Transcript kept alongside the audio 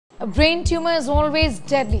A brain tumor is always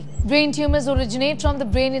deadly. Brain tumors originate from the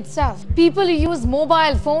brain itself. People who use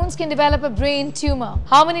mobile phones can develop a brain tumor.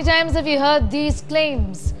 How many times have you heard these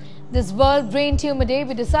claims? This World Brain Tumor Day,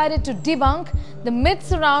 we decided to debunk the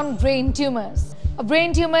myths around brain tumors. A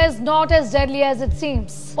brain tumor is not as deadly as it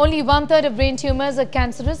seems. Only 1/3 of brain tumors are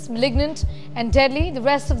cancerous, malignant and deadly. The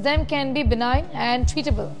rest of them can be benign and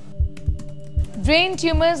treatable. Brain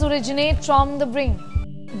tumors originate from the brain.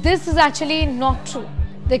 This is actually not true.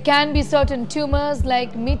 There can be certain tumors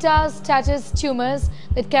like metastatic tumors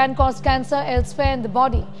that can cause cancer elsewhere in the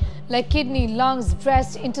body, like kidney, lungs,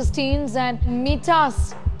 breast, intestines, and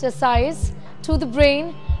metastasize to the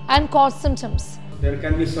brain and cause symptoms. There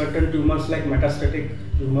can be certain tumors like metastatic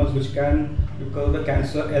tumors which can cause the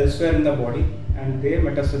cancer elsewhere in the body, and they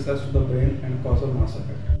metastasize to the brain and cause a mass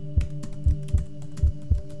effect.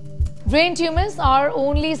 Brain tumors are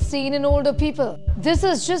only seen in older people. This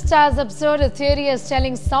is just as absurd a theory as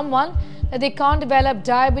telling someone that they can't develop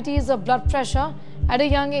diabetes or blood pressure at a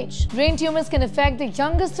young age. Brain tumors can affect the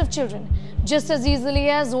youngest of children just as easily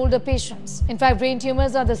as older patients. In fact, brain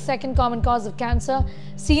tumors are the second common cause of cancer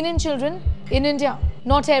seen in children in India.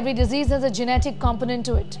 Not every disease has a genetic component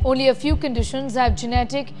to it. Only a few conditions have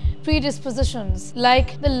genetic predispositions,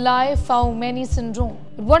 like the Li-Fau-Meni syndrome.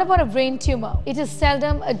 But what about a brain tumor? It is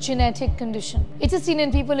seldom a genetic condition. It is seen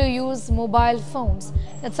in people who use mobile phones.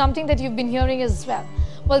 That's something that you've been hearing as well.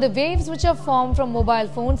 Well, the waves which are formed from mobile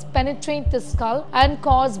phones penetrate the skull and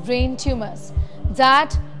cause brain tumors.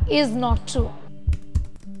 That is not true.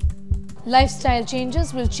 Lifestyle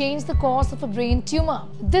changes will change the course of a brain tumor.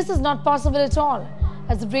 This is not possible at all,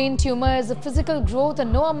 as the brain tumor is a physical growth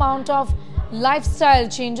and no amount of lifestyle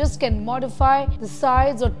changes can modify the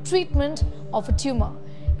size or treatment of a tumor.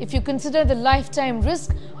 If you consider the lifetime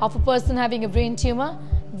risk of a person having a brain tumor,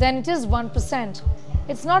 then it is 1%.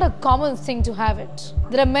 It's not a common thing to have it.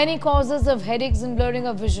 There are many causes of headaches and blurring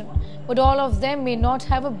of vision, but all of them may not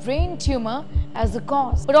have a brain tumor as the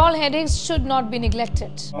cause. But all headaches should not be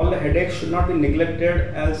neglected. All the headaches should not be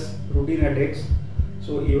neglected as routine headaches.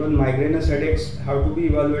 So even migrainous headaches have to be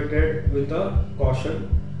evaluated with a caution,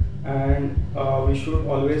 and we should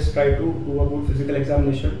always try to do a good physical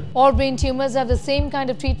examination. All brain tumors have the same kind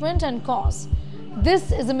of treatment and cause.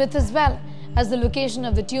 This is a myth as well, as the location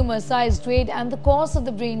of the tumor, size, grade and the cause of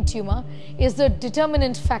the brain tumor is the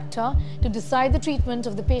determinant factor to decide the treatment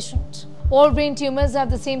of the patient. All brain tumors have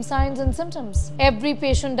the same signs and symptoms. Every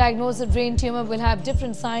patient diagnosed with brain tumor will have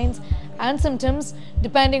different signs and symptoms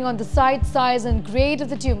depending on the site, size and grade of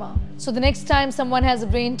the tumor. So the next time someone has a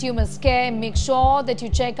brain tumor scare, make sure that you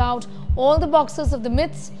check out all the boxes of the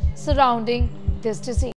myths surrounding this disease.